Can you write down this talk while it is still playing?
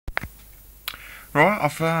Right,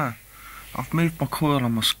 I've moved my coil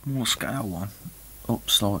on my small scale one up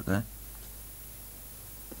slightly,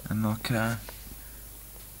 and what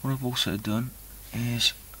I've also done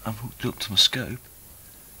is I've hooked it up to my scope,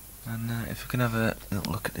 and if we can have a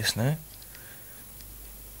little look at this now.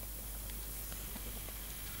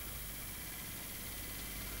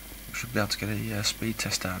 We should be able to get a speed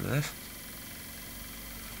test out of this.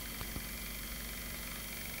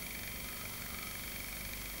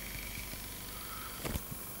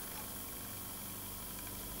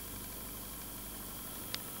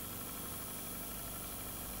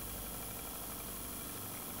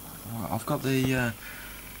 Right, I've got the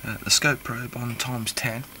scope probe on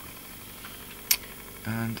 ×10,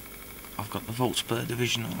 and I've got the volts per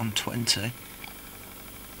division on 20.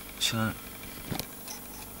 So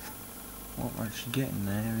what we're actually getting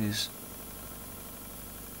there is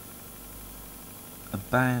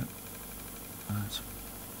about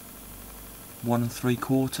 1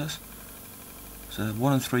 3/4. So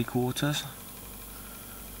 1 3/4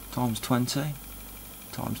 times 20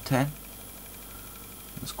 times 10.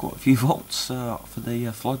 That's quite a few volts for the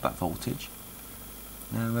flyback voltage.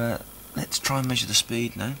 Now let's try and measure the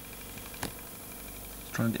speed now.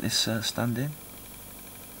 Let's try and get this standing.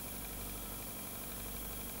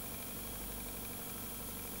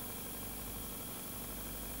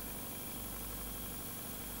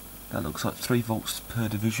 That looks like 3 volts per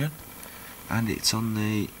division, and it's on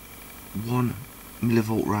the 1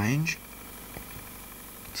 millivolt range.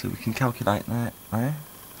 So we can calculate that now.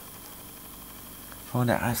 Find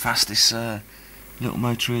out how fast this little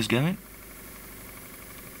motor is going,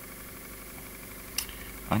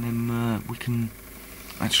 and then we can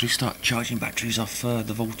actually start charging batteries off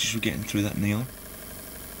the voltage we're getting through that neon.